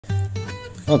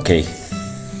Okay,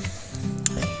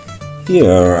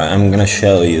 here I'm gonna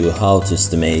show you how to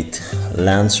estimate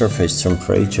land surface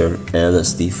temperature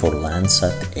LST for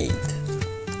Landsat-8.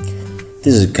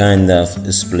 This is kind of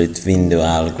a split window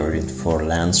algorithm for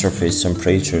land surface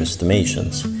temperature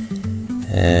estimations,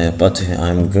 but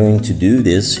I'm going to do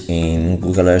this in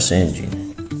Google Earth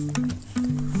Engine.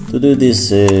 To do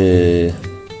this,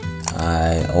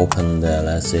 I open the,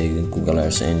 let's say, Google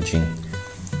Earth Engine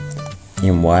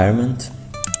environment.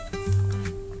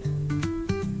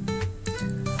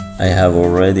 I have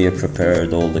already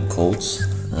prepared all the codes,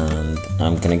 and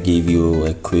I'm gonna give you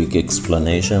a quick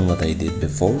explanation what I did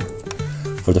before.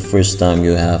 For the first time,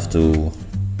 you have to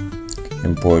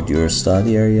import your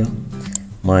study area.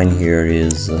 Mine here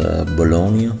is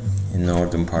Bologna, in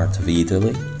northern part of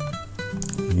Italy.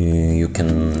 You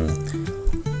can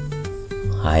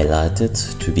highlight it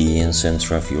to be in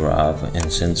center of your app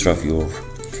and center of your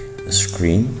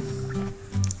screen.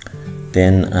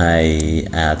 Then I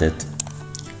added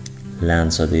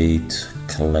Landsat-8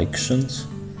 collections.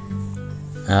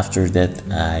 After that,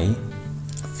 I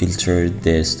filtered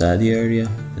the study area,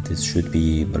 that it should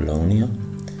be Bologna.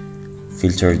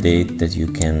 Filter date, that you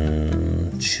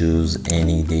can choose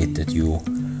any date that you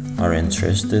are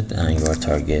interested and you are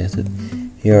targeted.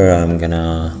 Here I'm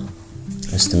gonna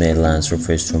estimate land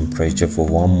surface temperature for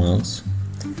 1 month,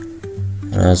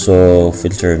 and also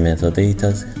filter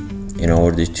metadata in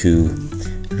order to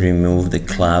remove the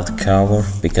cloud cover,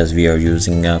 because we are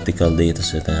using optical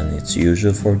dataset and it's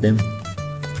usual for them.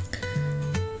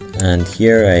 And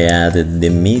here I added the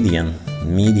median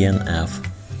of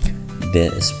the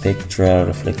spectral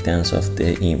reflectance of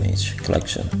the image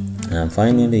collection. And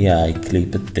finally I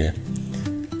clipped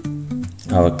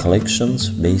our collections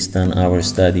based on our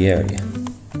study area.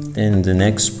 Then the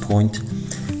next point,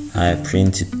 I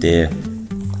printed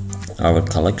our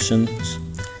collections.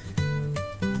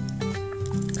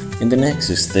 In the next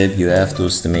step, you have to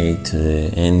estimate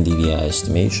NDVI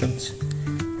estimations.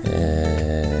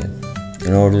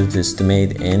 In order to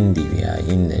estimate NDVI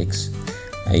index,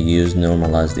 I use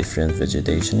normalized different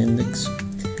vegetation index.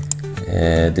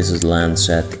 This is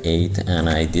Landsat-8, and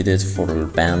I did it for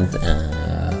band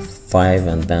 5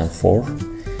 and band 4.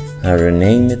 I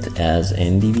renamed it as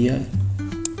NDVI.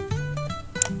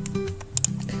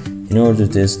 In order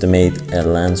to estimate a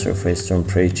land surface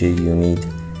temperature, you need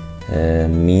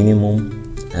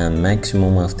minimum and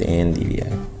maximum of the NDVI.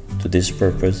 To this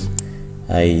purpose,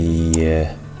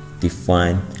 I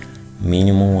define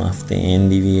minimum of the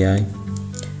NDVI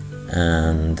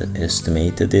and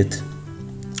estimated it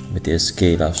with a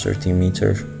scale of 30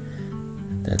 meter.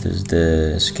 That is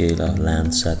the scale of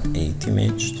Landsat-8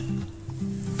 image.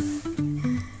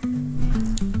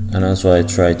 And also I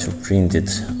try to print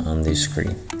it on the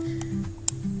screen.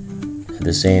 At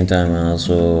the same time,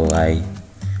 also I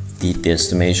did the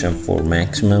estimation for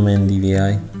maximum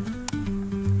NDVI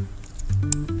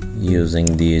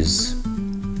using these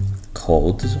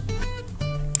codes.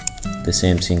 The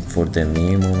same thing for the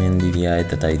minimum NDVI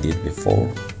that I did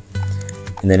before.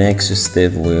 In the next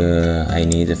step, I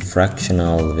need a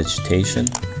fractional vegetation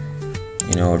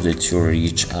in order to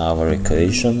reach our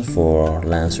equation for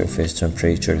land surface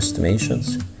temperature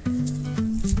estimations.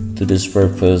 To this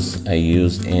purpose, I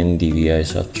used NDVI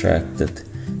subtracted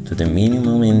to the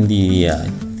minimum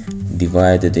NDVI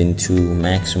divided into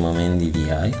maximum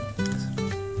NDVI,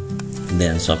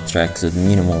 then subtracted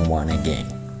minimum one again.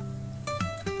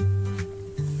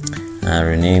 I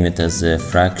rename it as a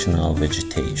fractional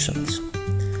vegetations.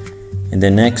 In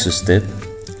the next step,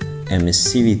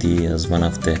 emissivity is one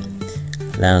of the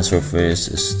land surface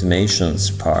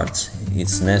estimations parts.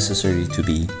 It's necessary to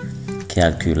be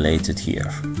calculated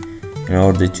here. In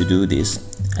order to do this,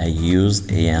 I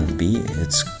used A and B.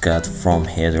 It's got from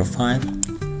header file,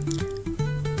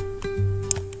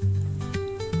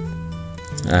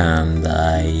 and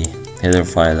header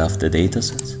file of the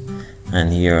dataset,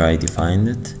 and here I defined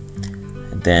it.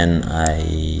 Then I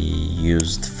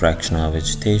used fractional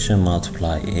vegetation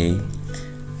multiply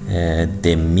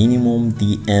the minimum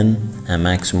dn and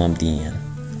maximum dn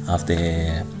of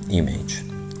the image.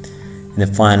 In the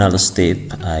final step,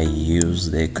 I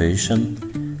used the equation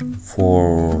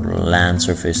for land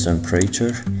surface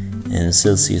temperature in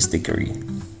Celsius degree.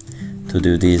 To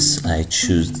do this, I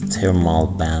choose the thermal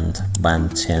band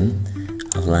 10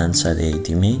 of Landsat-8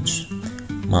 image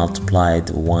multiplied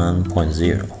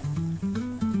 1.0.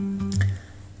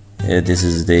 This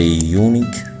is the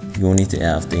unique unit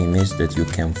of the image that you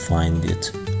can find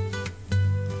it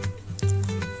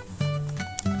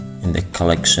in the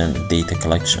collection, data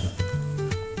collection.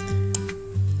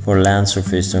 For land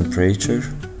surface temperature,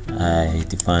 I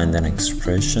defined an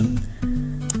expression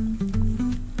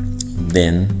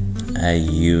Then I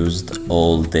used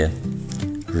all the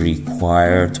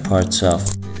required parts of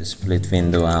the split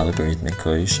window algorithm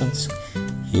equations.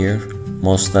 Here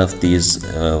most of these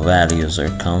values are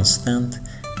constant,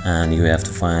 and you have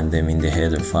to find them in the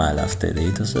header file of the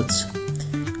datasets,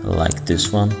 like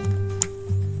this one.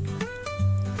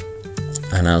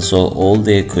 And also all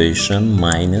the equation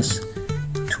minus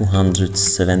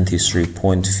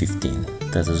 273.15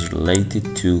 that is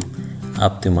related to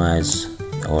optimize,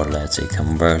 or let's say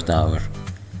convert our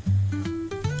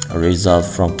result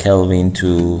from Kelvin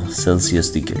to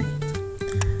Celsius degree.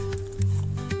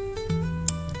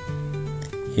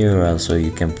 Here also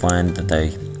you can find that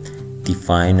I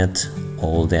defined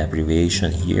all the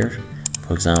abbreviation here.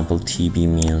 For example, TB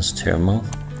means thermal,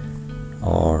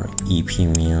 or EP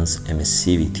means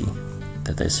emissivity,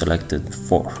 that I selected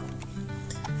before.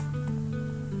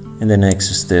 In the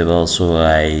next step also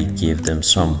I give them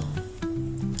some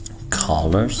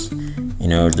colors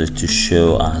in order to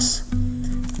show us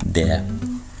the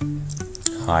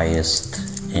highest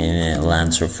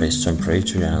land surface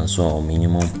temperature and also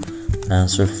minimum land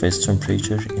surface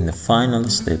temperature. In the final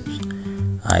step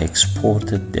I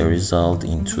exported the result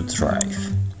into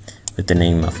Drive with the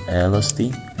name of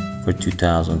LST for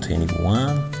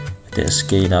 2021 with a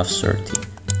scale of 30,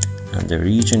 and the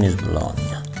region is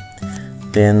Bologna.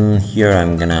 Then here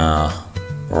I'm gonna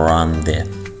run the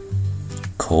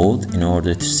code in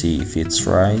order to see if it's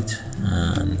right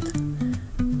and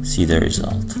see the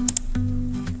result.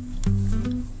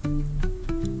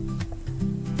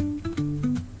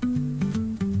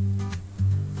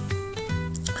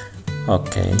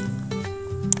 Okay,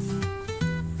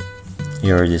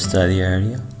 here is the study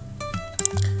area.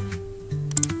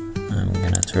 I'm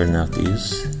gonna turn off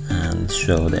this and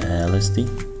show the LST.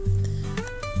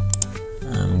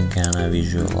 I'm gonna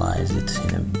visualize it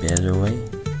in a better way.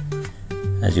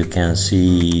 As you can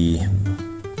see,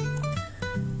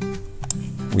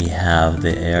 we have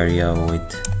the area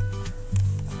with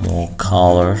more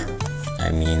color. I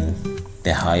mean,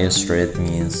 the highest red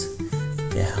means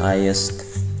the highest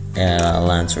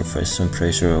land surface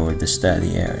temperature over the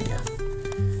study area.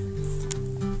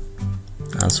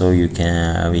 And so we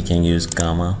can use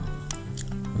gamma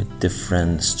with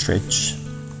different stretch.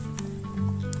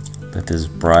 That is,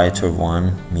 brighter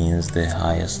one means the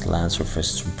highest land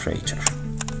surface temperature.